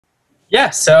Yeah,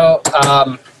 so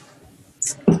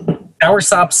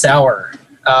Soursop Sour.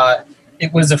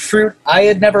 It was a fruit I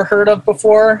had never heard of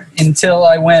before until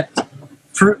I went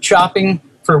fruit shopping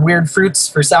for weird fruits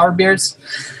for sour beers.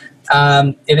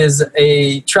 It is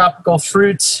a tropical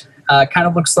fruit. Kind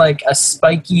of looks like a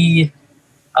spiky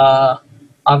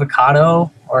avocado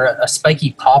or a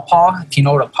spiky pawpaw, if you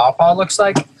know what a pawpaw looks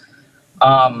like.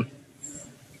 I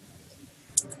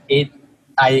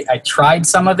tried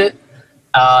some of it,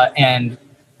 and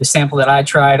the sample that I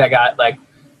tried, I got like,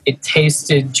 it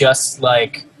tasted just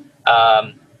like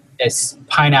a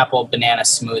pineapple banana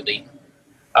smoothie.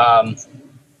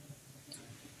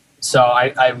 So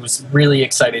I was really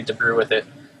excited to brew with it.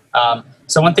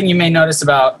 So one thing you may notice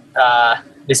about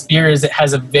this beer is it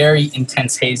has a very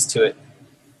intense haze to it.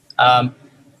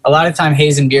 A lot of time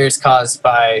haze in beer is caused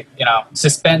by,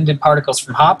 suspended particles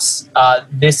from hops.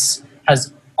 This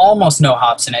has almost no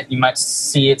hops in it. You might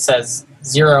see it says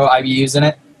 0 IBUs in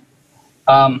it.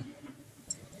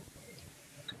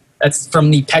 That's from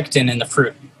the pectin in the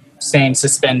fruit staying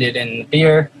suspended in the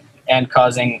beer and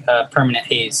causing a permanent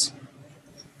haze.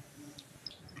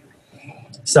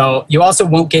 So you also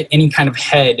won't get any kind of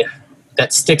head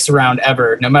that sticks around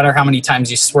ever, no matter how many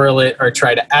times you swirl it or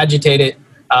try to agitate it.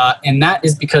 And that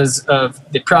is because of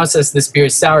the process this beer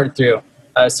is soured through.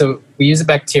 So we use a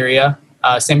bacteria,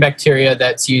 same bacteria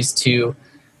that's used to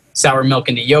sour milk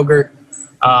into yogurt.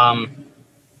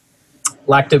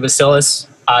 Lactobacillus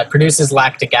produces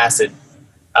lactic acid,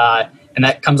 and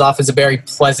that comes off as a very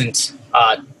pleasant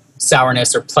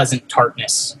sourness or pleasant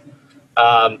tartness.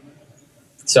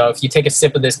 So if you take a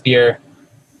sip of this beer,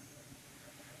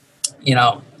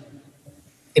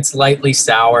 it's lightly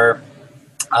sour,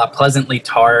 pleasantly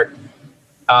tart,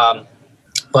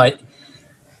 but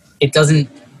it doesn't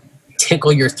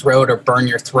tickle your throat or burn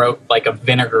your throat like a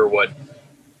vinegar would.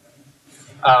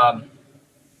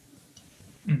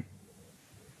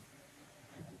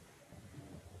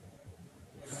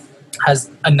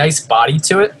 Has a nice body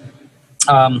to it.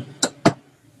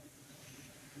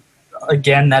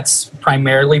 Again, that's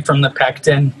primarily from the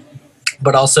pectin,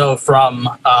 but also from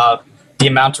the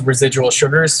amount of residual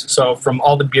sugars. So from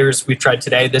all the beers we've tried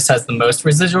today, this has the most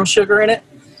residual sugar in it.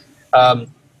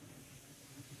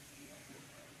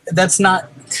 That's not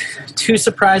too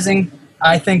surprising,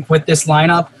 I think, with this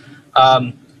lineup.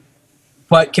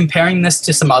 But comparing this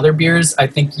to some other beers, I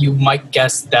think you might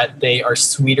guess that they are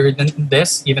sweeter than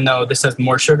this, even though this has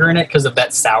more sugar in it because of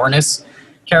that sourness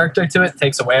character to it.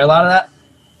 Takes away a lot of that.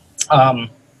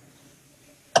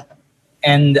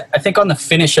 And I think on the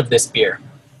finish of this beer,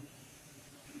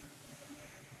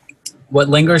 what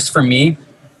lingers for me,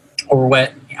 or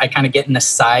what I kind of get in the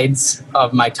sides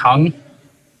of my tongue,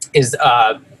 is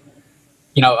a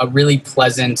really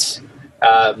pleasant,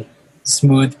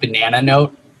 smooth banana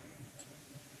note.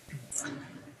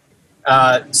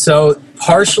 So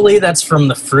partially that's from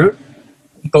the fruit,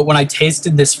 but when I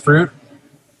tasted this fruit,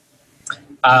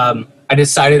 I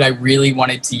decided I really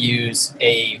wanted to use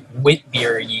a wit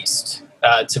beer yeast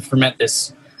to ferment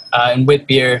this. And wit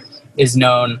beer is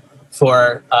known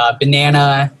for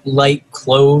banana, light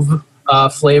clove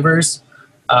flavors.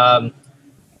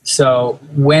 So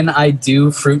when I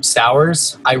do fruit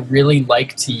sours, I really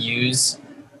like to use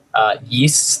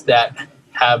yeasts that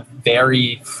have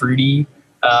very fruity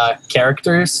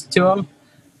characters to them.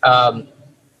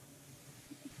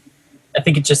 I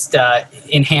think it just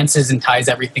enhances and ties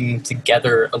everything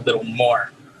together a little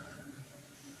more.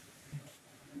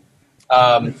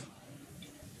 Yeah,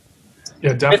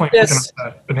 definitely picking up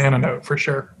that banana note for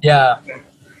sure. Yeah,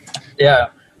 yeah.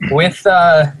 With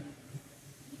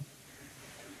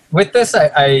this,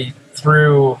 I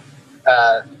threw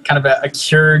kind of a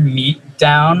cured meat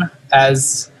down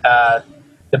as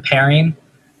the pairing.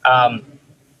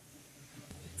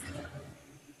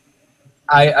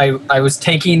 I was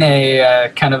taking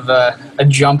a kind of a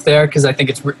jump there because I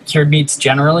think cured meat's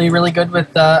generally really good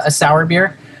with a sour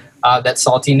beer. That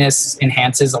saltiness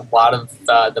enhances a lot of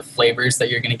the flavors that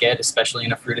you're going to get, especially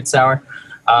in a fruited sour.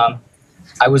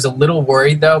 I was a little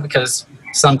worried though because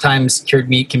sometimes cured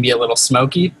meat can be a little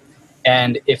smoky,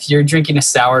 and if you're drinking a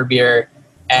sour beer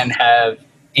and have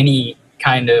any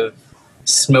kind of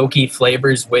smoky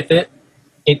flavors with it,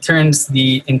 it turns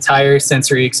the entire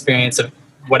sensory experience of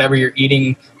whatever you're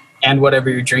eating and whatever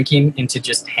you're drinking into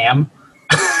just ham.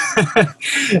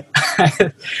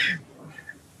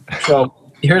 So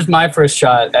here's my first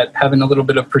shot at having a little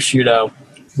bit of prosciutto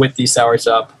with the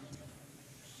Soursop.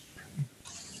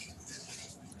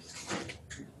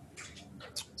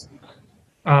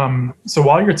 So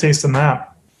while you're tasting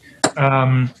that,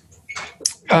 can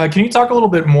you talk a little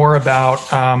bit more about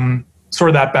sort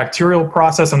of that bacterial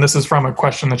process, and this is from a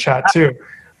question in the chat too,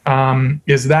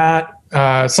 is that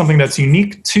something that's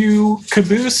unique to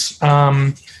Caboose?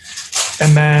 And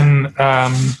then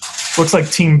looks like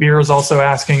Team Beer is also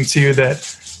asking too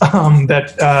that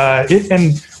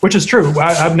and which is true.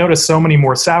 I've noticed so many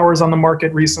more sours on the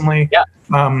market recently. Yeah.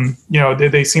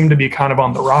 They seem to be kind of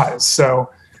on the rise. So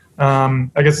I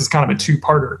guess it's kind of a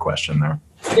two-parter question there.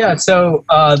 Yeah. So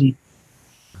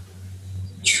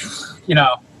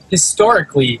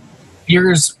historically,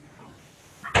 beers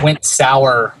went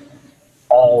sour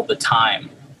all the time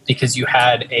because you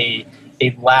had a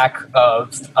lack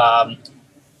of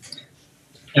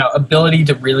ability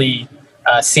to really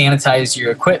sanitize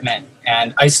your equipment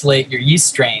and isolate your yeast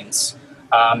strains.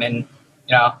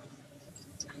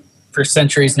 For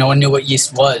centuries, no one knew what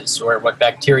yeast was or what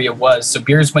bacteria was, so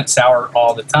beers went sour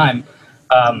all the time.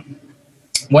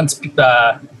 Once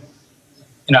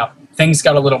things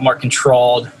got a little more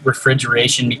controlled,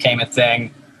 refrigeration became a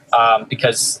thing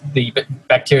because the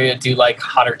bacteria do like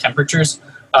hotter temperatures,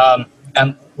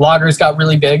 and lagers got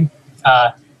really big.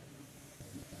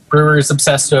 Brewers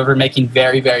obsessed over making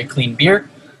very, very clean beer.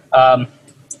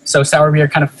 So sour beer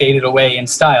kind of faded away in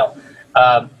style.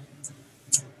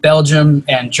 Belgium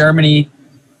and Germany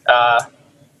kind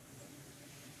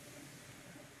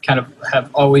of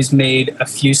have always made a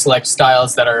few select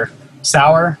styles that are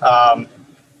sour.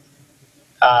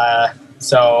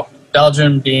 So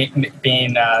Belgium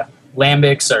being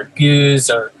lambics or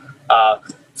gueuze or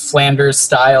Flanders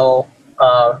style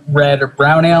red or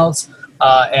brown ales.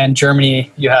 And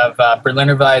Germany, you have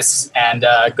Berliner Weiss and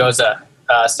Goza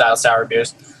style sour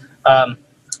beers.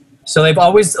 So they've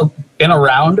always been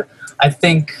around. I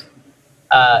think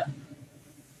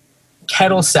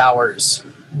kettle sours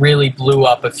really blew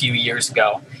up a few years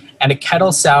ago. And a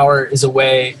kettle sour is a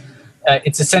way,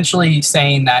 it's essentially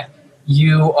saying that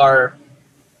you are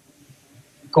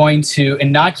going to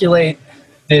inoculate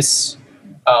this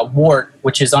wort,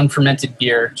 which is unfermented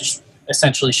beer, just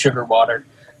essentially sugar water,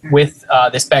 with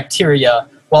this bacteria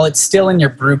while it's still in your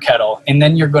brew kettle, and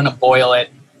then you're going to boil it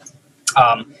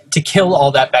to kill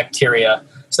all that bacteria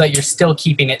so that you're still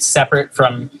keeping it separate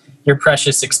from your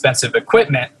precious expensive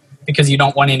equipment because you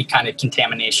don't want any kind of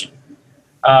contamination.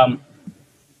 And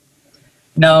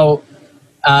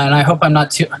I hope I'm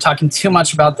not talking too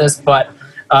much about this, but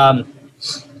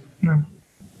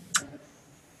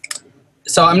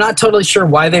so I'm not totally sure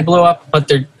why they blew up, but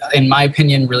they're, in my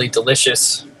opinion, really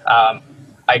delicious.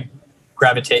 I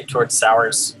gravitate towards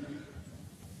sours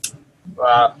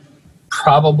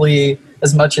probably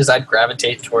as much as I'd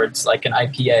gravitate towards like an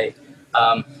IPA.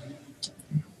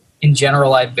 In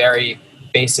general, I have very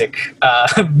basic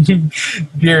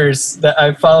beers that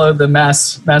I follow the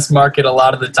mass market a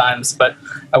lot of the times, but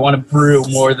I want to brew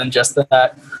more than just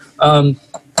that.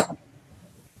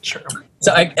 Sure.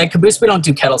 So at Caboose, we don't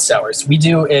do kettle sours. We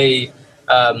do a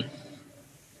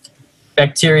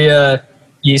bacteria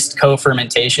yeast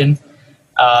co-fermentation,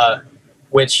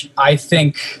 which I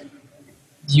think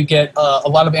you get a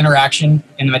lot of interaction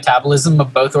in the metabolism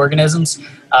of both organisms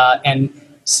and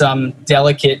some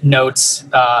delicate notes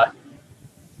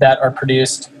that are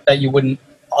produced that you wouldn't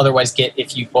otherwise get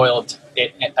if you boiled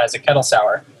it as a kettle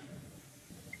sour.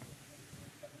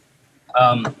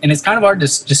 And it's kind of hard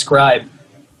to describe.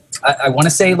 I want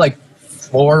to say like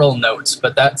floral notes,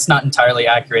 but that's not entirely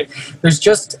accurate. There's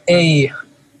just a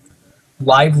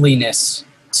liveliness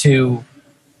to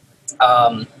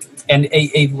and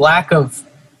a lack of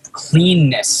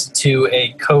cleanness to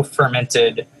a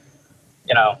co-fermented,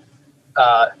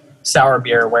 sour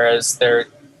beer, whereas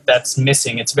that's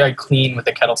missing. It's very clean with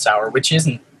a kettle sour, which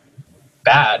isn't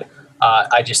bad.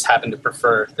 I just happen to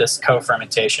prefer this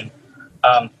co-fermentation.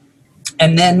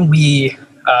 And then we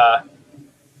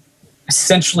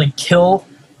essentially kill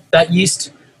that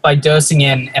yeast by dosing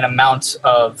in an amount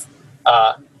of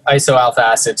isoalpha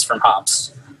acids from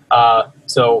hops.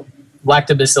 So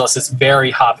lactobacillus is very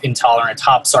hop intolerant.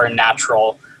 Hops are a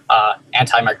natural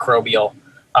antimicrobial.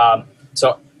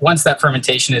 So once that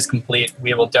fermentation is complete,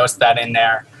 we will dose that in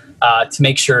there to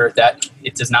make sure that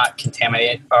it does not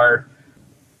contaminate our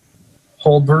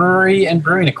whole brewery and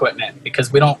brewing equipment,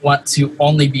 because we don't want to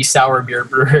only be sour beer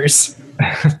brewers.